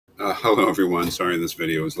Hello, everyone. Sorry this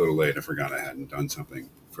video was a little late. I forgot I hadn't done something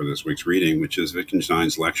for this week's reading, which is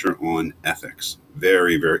Wittgenstein's lecture on ethics.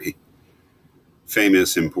 Very, very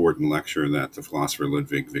famous, important lecture that the philosopher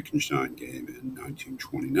Ludwig Wittgenstein gave in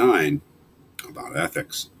 1929 about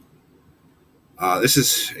ethics. This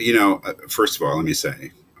is, first of all, let me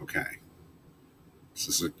say, okay, this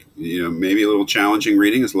is, maybe a little challenging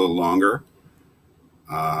reading. It's a little longer.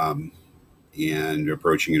 And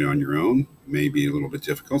approaching it on your own may be a little bit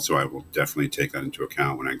difficult, so I will definitely take that into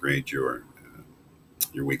account when I grade your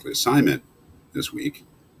weekly assignment this week.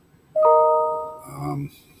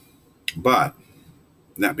 But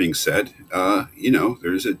that being said,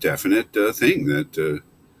 there's a definite thing that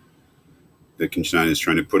Wittgenstein is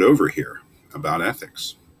trying to put over here about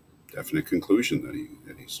ethics, definite conclusion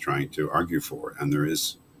that he's trying to argue for, and there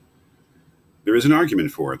is an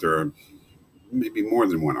argument for it. There are maybe more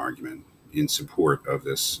than one argument in support of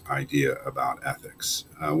this idea about ethics.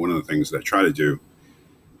 One of the things that I try to do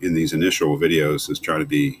in these initial videos is try to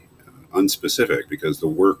be unspecific, because the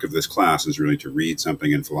work of this class is really to read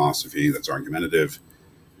something in philosophy that's argumentative,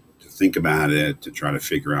 to think about it, to try to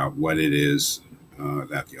figure out what it is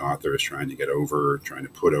that the author is trying to get over, trying to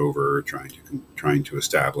put over, trying to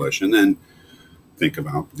establish, and then think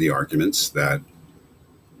about the arguments that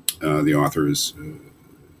the author is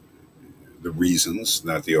the reasons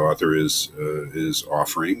that the author is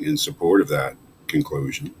offering in support of that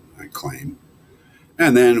conclusion, that claim.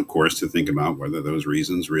 And then, of course, to think about whether those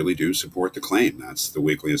reasons really do support the claim. That's the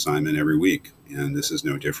weekly assignment every week, and this is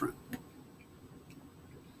no different.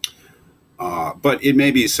 But it may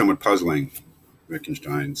be somewhat puzzling,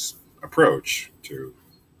 Wittgenstein's approach to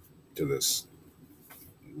this,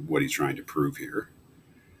 what he's trying to prove here.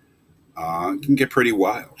 It can get pretty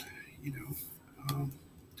wild,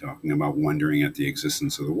 talking about wondering at the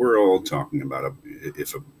existence of the world, talking about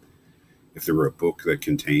if there were a book that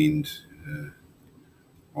contained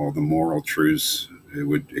all the moral truths, it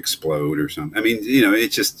would explode or something. I mean,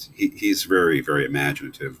 it's just, he's very, very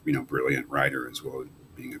imaginative, brilliant writer as well as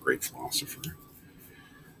being a great philosopher.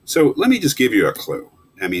 So let me just give you a clue.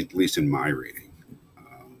 I mean, at least in my reading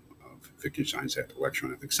of Wittgenstein's lecture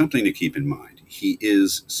on ethics, something to keep in mind. He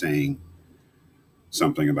is saying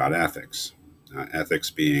something about ethics. Ethics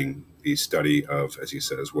being the study of, as he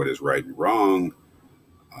says, what is right and wrong,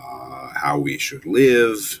 how we should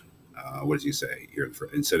live. What does he say here?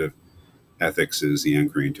 Instead of ethics is the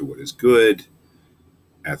inquiry into what is good,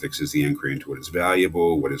 ethics is the inquiry into what is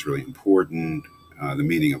valuable, what is really important, the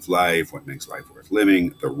meaning of life, what makes life worth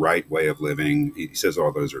living, the right way of living. He says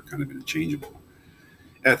all those are kind of interchangeable.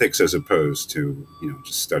 Ethics, as opposed to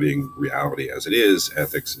just studying reality as it is,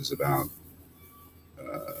 ethics is about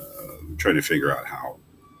trying to figure out how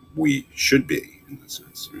we should be, in that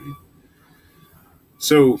sense, right?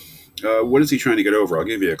 So what is he trying to get over? I'll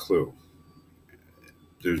give you a clue.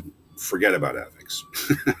 Forget about ethics.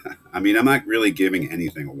 I mean, I'm not really giving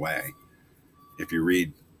anything away. If you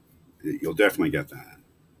read, you'll definitely get that.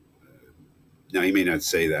 Now, he may not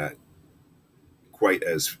say that quite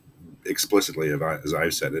as explicitly as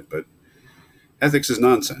I've said it, but ethics is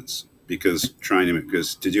nonsense, because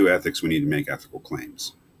to do ethics, we need to make ethical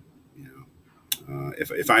claims.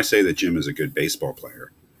 If I say that Jim is a good baseball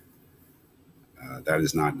player, that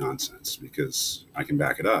is not nonsense, because I can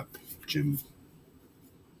back it up. Jim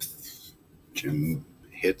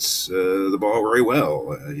hits the ball very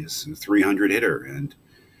well. He's a 300 hitter, and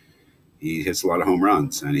he hits a lot of home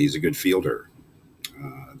runs, and he's a good fielder.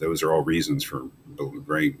 Those are all reasons for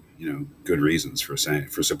great, good reasons for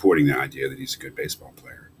supporting the idea that he's a good baseball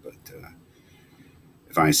player. But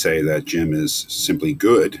if I say that Jim is simply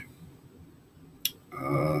good,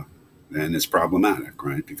 then it's problematic,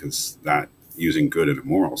 right? Because that, using good in a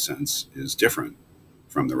moral sense, is different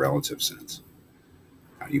from the relative sense.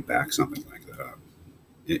 How do you back something like that up?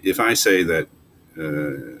 If I say that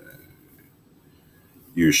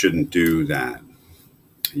you shouldn't do that,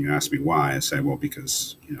 and you ask me why, I say, well,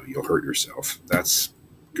 because you'll hurt yourself. That's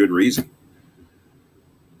good reason.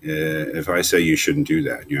 If I say you shouldn't do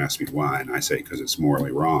that, and you ask me why, and I say because it's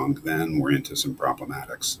morally wrong, then we're into some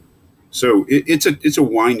problematics. So it's a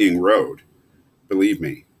winding road, believe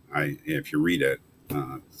me. If you read it,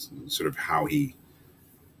 sort of how he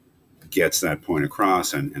gets that point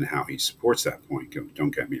across and how he supports that point.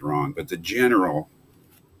 Don't get me wrong, but let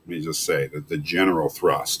me just say that the general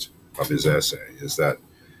thrust of his essay is that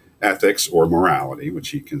ethics, or morality, which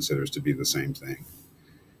he considers to be the same thing,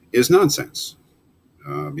 is nonsense,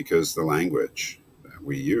 because the language that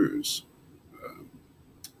we use,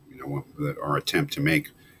 our attempt to make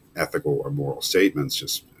ethical or moral statements,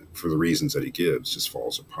 just for the reasons that he gives, just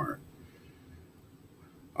falls apart.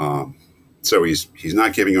 So he's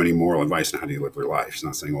not giving you any moral advice on how do you live your life. He's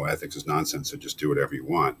not saying, well, ethics is nonsense, so just do whatever you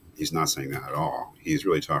want. He's not saying that at all. He's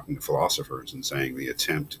really talking to philosophers and saying the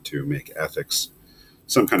attempt to make ethics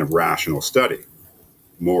some kind of rational study,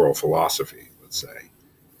 moral philosophy, let's say,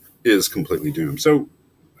 is completely doomed. So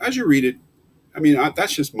as you read it, I mean,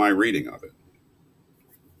 that's just my reading of it.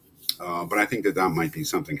 But I think that that might be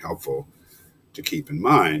something helpful to keep in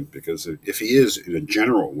mind, because if he is in a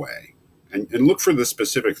general way, and look for the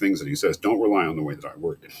specific things that he says, don't rely on the way that I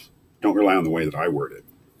word it. Don't rely on the way that I word it.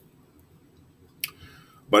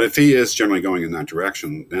 But if he is generally going in that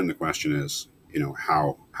direction, then the question is,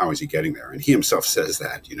 how is he getting there? And he himself says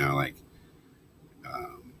that,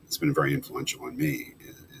 it's been very influential on me,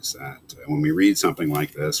 is that when we read something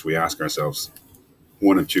like this, we ask ourselves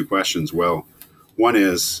one of two questions. Well, one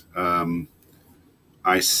is,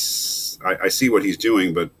 I see what he's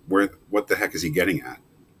doing, but what the heck is he getting at?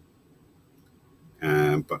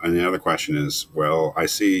 And the other question is, well, I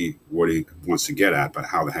see what he wants to get at, but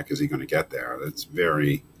how the heck is he going to get there? That's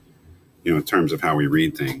very, in terms of how we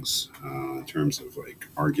read things, in terms of like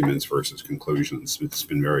arguments versus conclusions, it's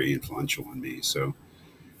been very influential on me. So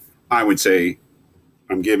I would say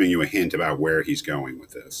I'm giving you a hint about where he's going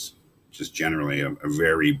with this. Just generally a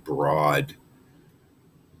very broad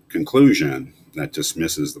conclusion that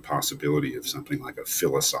dismisses the possibility of something like a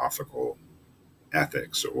philosophical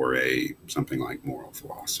ethics or something like moral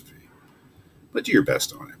philosophy. But do your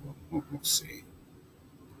best on it. We'll see.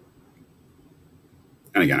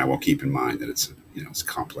 And again, I will keep in mind that it's a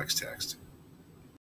complex text.